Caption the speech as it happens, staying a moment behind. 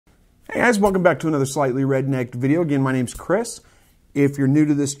Hey guys, welcome back to another Slightly Rednecked video. Again, my name's Chris. If you're new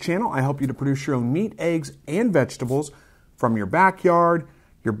to this channel, I help you to produce your own meat, eggs, and vegetables from your backyard,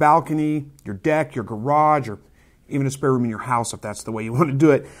 your balcony, your deck, your garage, or even a spare room in your house if that's the way you want to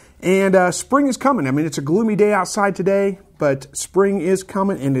do it. And spring is coming. I mean, it's a gloomy day outside today, but spring is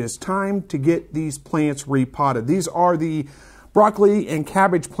coming and it is time to get these plants repotted. These are the broccoli and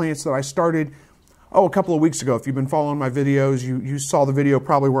cabbage plants that I started a couple of weeks ago. If you've been following my videos, you saw the video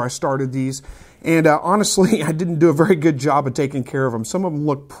probably where I started these. And honestly, I didn't do a very good job of taking care of them. Some of them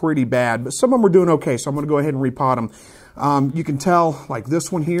look pretty bad, but some of them are doing okay, so I'm going to go ahead and repot them. You can tell, like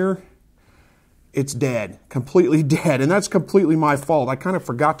this one here, it's dead, completely dead, and that's completely my fault. I kind of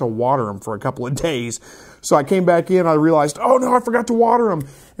forgot to water them for a couple of days. So I came back in, I realized, oh no, I forgot to water them.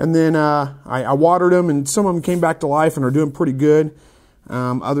 And then I watered them, and some of them came back to life and are doing pretty good.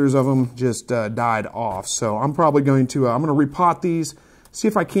 Others of them just died off. So I'm probably going to, I'm going to repot these, see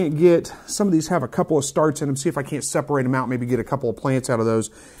if I can't get, some of these have a couple of starts in them, see if I can't separate them out, maybe get a couple of plants out of those,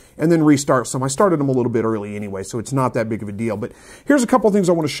 and then restart some. I started them a little bit early anyway, so it's not that big of a deal. But here's a couple of things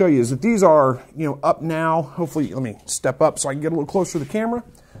I want to show you is that these are, up now. Hopefully, let me step up so I can get a little closer to the camera.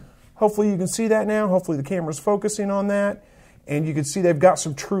 Hopefully you can see that now. Hopefully the camera's focusing on that. And you can see they've got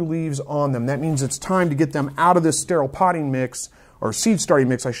some true leaves on them. That means it's time to get them out of this sterile potting mix, or seed starting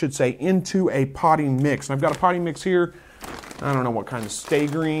mix, I should say, into a potting mix. And I've got a potting mix here. I don't know what kind of stay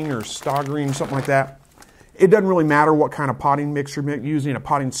green or star green, something like that. It doesn't really matter what kind of potting mix you're using, a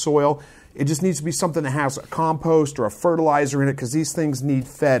potting soil. It just needs to be something that has a compost or a fertilizer in it because these things need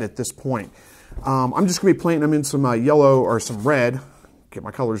fed at this point. I'm just going to be planting them in some yellow or some red, get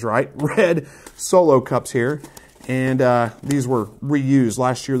my colors right, red solo cups here. And these were reused.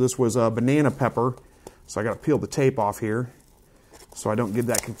 Last year this was banana pepper, so I got to peel the tape off here so I don't get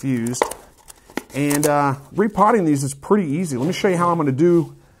that confused. And repotting these is pretty easy. Let me show you how I'm going to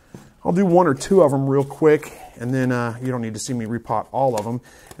do. I'll do one or two of them real quick, and then you don't need to see me repot all of them,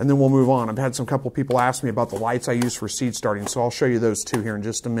 and then we'll move on. I've had some couple people ask me about the lights I use for seed starting, so I'll show you those two here in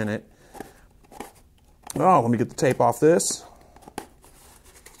just a minute. Oh, let me get the tape off this.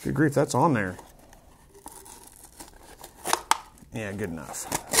 Good grief, that's on there. Yeah, good enough.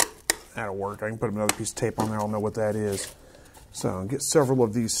 That'll work. I can put another piece of tape on there. I'll know what that is. So I'll get several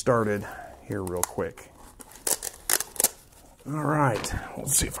of these started here real quick. All right,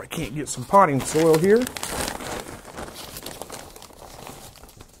 let's see if I can't get some potting soil here.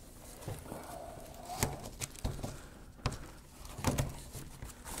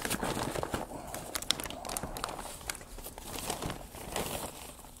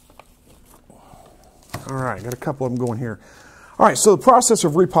 All right, got a couple of them going here. All right, so the process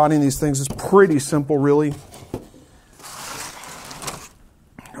of repotting these things is pretty simple, really.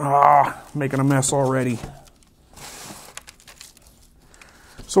 Making a mess already.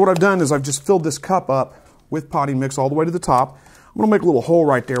 So what I've done is I've just filled this cup up with potting mix all the way to the top. I'm going to make a little hole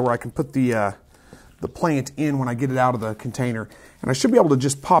right there where I can put the plant in when I get it out of the container. And I should be able to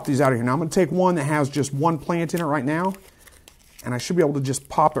just pop these out of here. Now I'm going to take one that has just one plant in it right now. And I should be able to just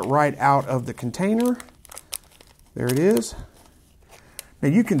pop it right out of the container. There it is. Now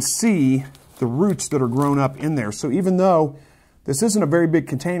you can see the roots that are grown up in there. So even though this isn't a very big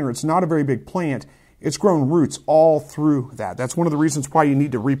container, it's not a very big plant, it's grown roots all through that. That's one of the reasons why you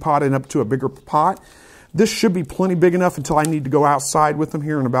need to repot it up to a bigger pot. This should be plenty big enough until I need to go outside with them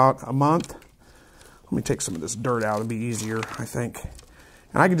here in about a month. Let me take some of this dirt out, it'll be easier, I think.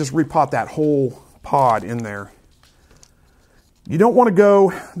 And I can just repot that whole pod in there. You don't want to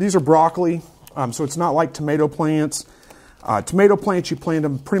go, these are broccoli, so it's not like tomato plants. Tomato plants, you plant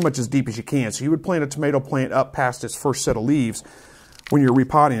them pretty much as deep as you can. So you would plant a tomato plant up past its first set of leaves when you're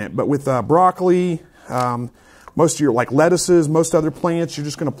repotting it. But with broccoli, most of your like lettuces, most other plants, you're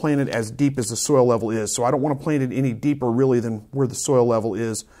just going to plant it as deep as the soil level is. So I don't want to plant it any deeper really than where the soil level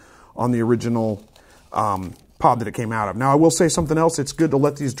is on the original pod that it came out of. Now I will say something else. It's good to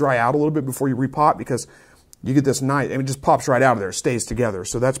let these dry out a little bit before you repot because you get this nice, I mean, it just pops right out of there. It stays together.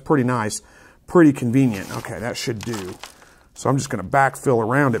 So that's pretty nice, pretty convenient. Okay, that should do. So I'm just going to backfill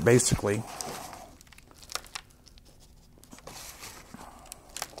around it basically.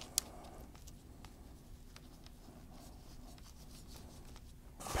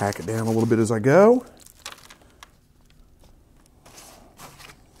 Pack it down a little bit as I go.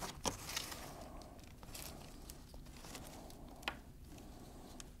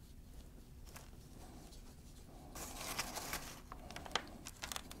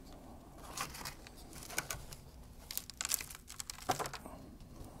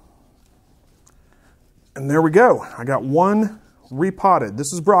 And there we go. I got one repotted.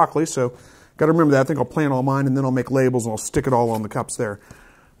 This is broccoli, so got to remember that. I think I'll plant all mine and then I'll make labels and I'll stick it all on the cups there.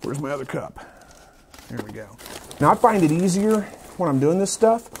 Where's my other cup? There we go. Now I find it easier when I'm doing this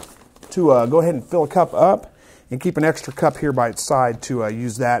stuff to go ahead and fill a cup up and keep an extra cup here by its side to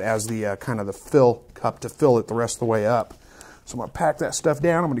use that as the kind of the fill cup to fill it the rest of the way up. So I'm going to pack that stuff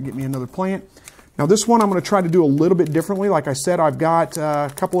down. I'm going to get me another plant. Now this one I'm going to try to do a little bit differently. Like I said, I've got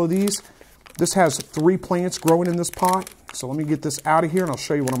a couple of these. This has 3 plants growing in this pot. So let me get this out of here and I'll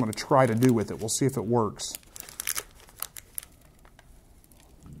show you what I'm going to try to do with it. We'll see if it works.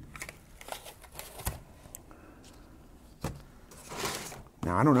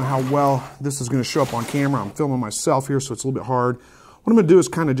 Now, I don't know how well this is going to show up on camera. I'm filming myself here, so it's a little bit hard. What I'm going to do is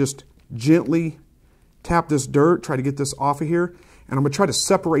kind of just gently tap this dirt, try to get this off of here, and I'm going to try to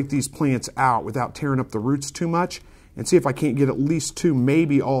separate these plants out without tearing up the roots too much, and see if I can't get at least 2,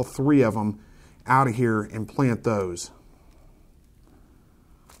 maybe all 3 of them out of here and plant those.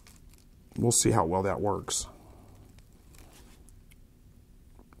 We'll see how well that works.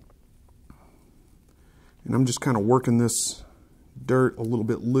 And I'm just kind of working this dirt a little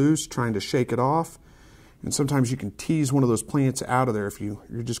bit loose, trying to shake it off. And sometimes you can tease one of those plants out of there if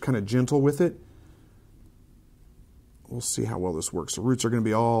you're just kind of gentle with it. We'll see how well this works. The roots are going to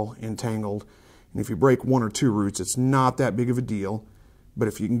be all entangled. And if you break 1 or 2 roots, it's not that big of a deal. But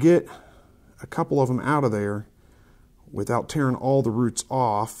if you can get a couple of them out of there without tearing all the roots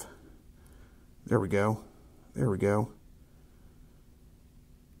off, there we go. There we go.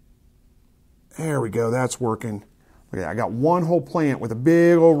 There we go. That's working. Okay, I got 1 whole plant with a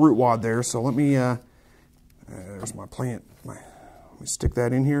big old root wad there, so let me, there's my plant. Let me stick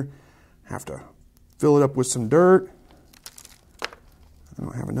that in here. Have to fill it up with some dirt. I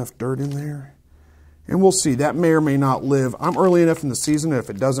don't have enough dirt in there. And we'll see, that may or may not live. I'm early enough in the season that if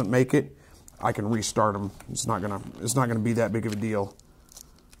it doesn't make it, I can restart them. It's not gonna be that big of a deal.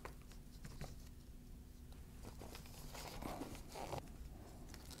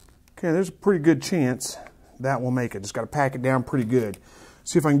 Okay, there's a pretty good chance that will make it. Just got to pack it down pretty good.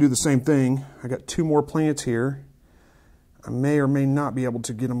 See if I can do the same thing. I got 2 more plants here. I may or may not be able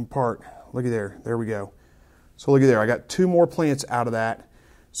to get them apart. Look at there. There we go. So look at there. I got 2 more plants out of that.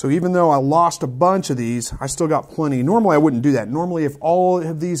 So even though I lost a bunch of these, I still got plenty. Normally I wouldn't do that. Normally if all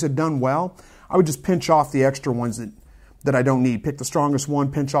of these had done well, I would just pinch off the extra ones that I don't need. Pick the strongest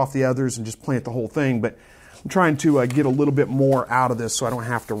one, pinch off the others, and just plant the whole thing. But I'm trying to get a little bit more out of this so I don't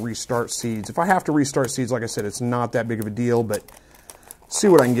have to restart seeds. If I have to restart seeds, like I said, it's not that big of a deal, but see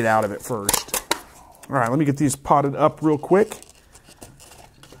what I can get out of it first. All right, let me get these potted up real quick.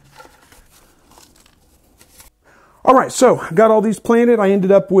 All right, so I got all these planted. I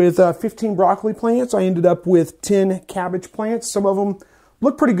ended up with 15 broccoli plants. I ended up with 10 cabbage plants. Some of them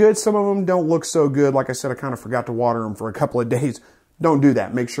look pretty good. Some of them don't look so good. Like I said, I kind of forgot to water them for a couple of days. Don't do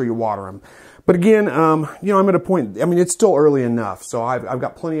that. Make sure you water them. But again, you know, I'm at a point, I mean, it's still early enough, so I've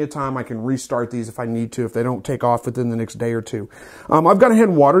got plenty of time. I can restart these if I need to, if they don't take off within the next day or 2. I've gone ahead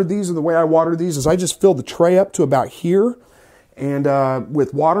and watered these, and the way I water these is I just fill the tray up to about here and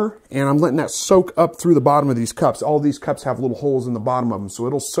with water, and I'm letting that soak up through the bottom of these cups. All these cups have little holes in the bottom of them, so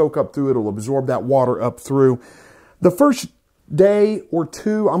it'll soak up through, it'll absorb that water up through. The first day or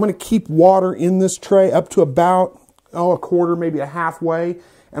 2, I'm going to keep water in this tray up to about, a quarter, maybe a halfway.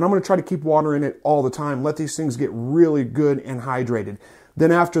 And I'm going to try to keep water in it all the time. Let these things get really good and hydrated.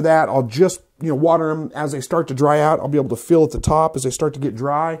 Then after that, I'll just water them as they start to dry out. I'll be able to fill at the top as they start to get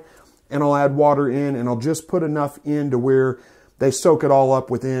dry. And I'll add water in, and I'll just put enough in to where they soak it all up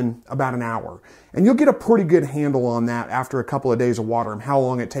within about an hour. And you'll get a pretty good handle on that after a couple of days of water them, how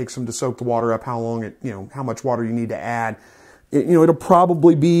long it takes them to soak the water up, how long it, how much water you need to add. It'll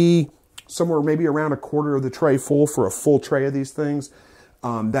probably be somewhere maybe around a quarter of the tray full for a full tray of these things.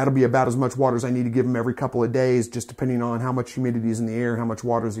 That'll be about as much water as I need to give them every couple of days, just depending on how much humidity is in the air, how much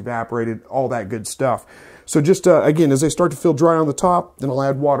water is evaporated, all that good stuff. So just, again, as they start to feel dry on the top, then I'll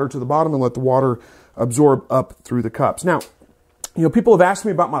add water to the bottom and let the water absorb up through the cups. Now, people have asked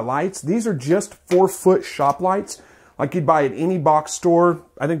me about my lights. These are just 4-foot shop lights, like you'd buy at any box store.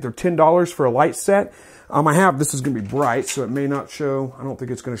 I think they're $10 for a light set. This is going to be bright, so it may not show. I don't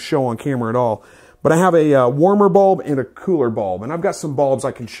think it's going to show on camera at all. But I have a warmer bulb and a cooler bulb. And I've got some bulbs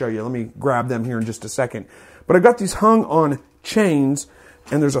I can show you. Let me grab them here in just a second. But I've got these hung on chains,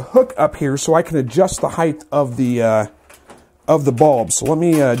 and there's a hook up here so I can adjust the height of the bulb. So let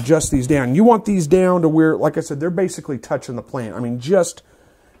me adjust these down. You want these down to where, like I said, they're basically touching the plant. I mean, just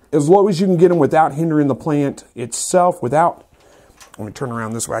as low as you can get them without hindering the plant itself, without... Let me turn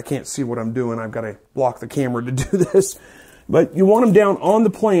around this way. I can't see what I'm doing. I've got to block the camera to do this. But you want them down on the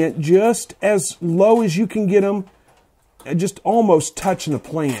plant just as low as you can get them, just almost touching the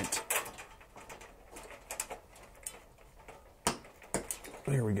plant.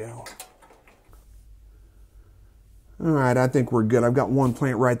 There we go. All right, I think we're good. I've got one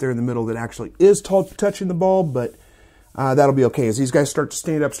plant right there in the middle that actually is touching the bulb, but that'll be okay. As these guys start to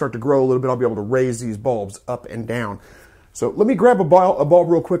stand up, start to grow a little bit, I'll be able to raise these bulbs up and down. So let me grab a bulb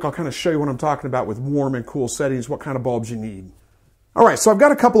real quick. I'll kind of show you what I'm talking about with warm and cool settings, what kind of bulbs you need. All right, so I've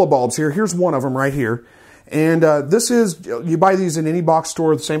got a couple of bulbs here. Here's one of them right here. And this is, you buy these in any box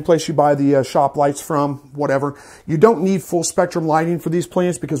store, the same place you buy the shop lights from, whatever. You don't need full spectrum lighting for these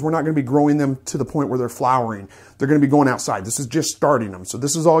plants because we're not going to be growing them to the point where they're flowering. They're going to be going outside. This is just starting them. So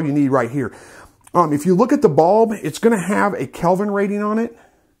this is all you need right here. If you look at the bulb, it's going to have a Kelvin rating on it,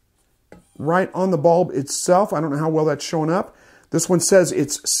 right on the bulb itself. I don't know how well that's showing up. This one says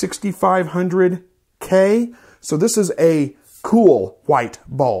it's 6,500 K. So this is a cool white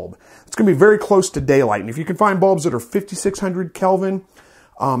bulb. It's going to be very close to daylight. And if you can find bulbs that are 5,600 Kelvin,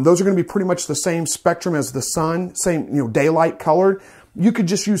 those are going to be pretty much the same spectrum as the sun, same, daylight colored. You could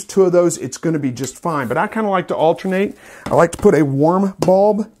just use two of those. It's going to be just fine. But I kind of like to alternate. I like to put a warm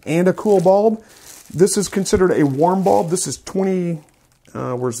bulb and a cool bulb. This is considered a warm bulb. This is 20,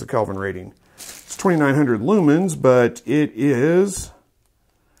 where's the Kelvin rating? It's 2,900 lumens, but it is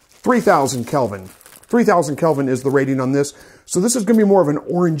 3,000 Kelvin. 3,000 Kelvin is the rating on this. So this is going to be more of an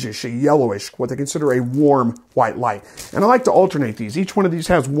orangish, a yellowish, what they consider a warm white light. And I like to alternate these. Each one of these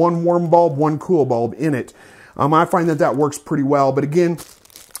has one warm bulb, one cool bulb in it. I find that that works pretty well. But again,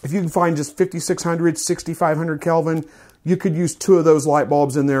 if you can find just 5,600, 6,500 Kelvin, you could use two of those light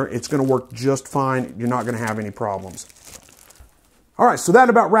bulbs in there. It's going to work just fine. You're not going to have any problems. All right, so that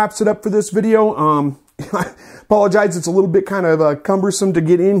about wraps it up for this video. I apologize, it's a little bit kind of cumbersome to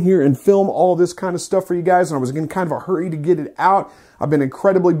get in here and film all this kind of stuff for you guys, and I was in kind of a hurry to get it out. I've been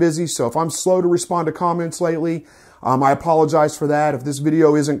incredibly busy, so if I'm slow to respond to comments lately, I apologize for that. If this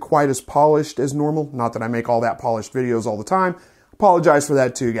video isn't quite as polished as normal, not that I make all that polished videos all the time, apologize for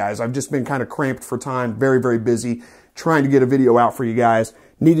that too, guys. I've just been kind of cramped for time, very, very busy, trying to get a video out for you guys.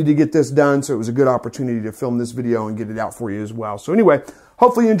 Needed to get this done, so it was a good opportunity to film this video and get it out for you as well. So anyway,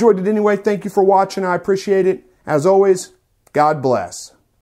 hopefully you enjoyed it anyway. Thank you for watching. I appreciate it. As always, God bless.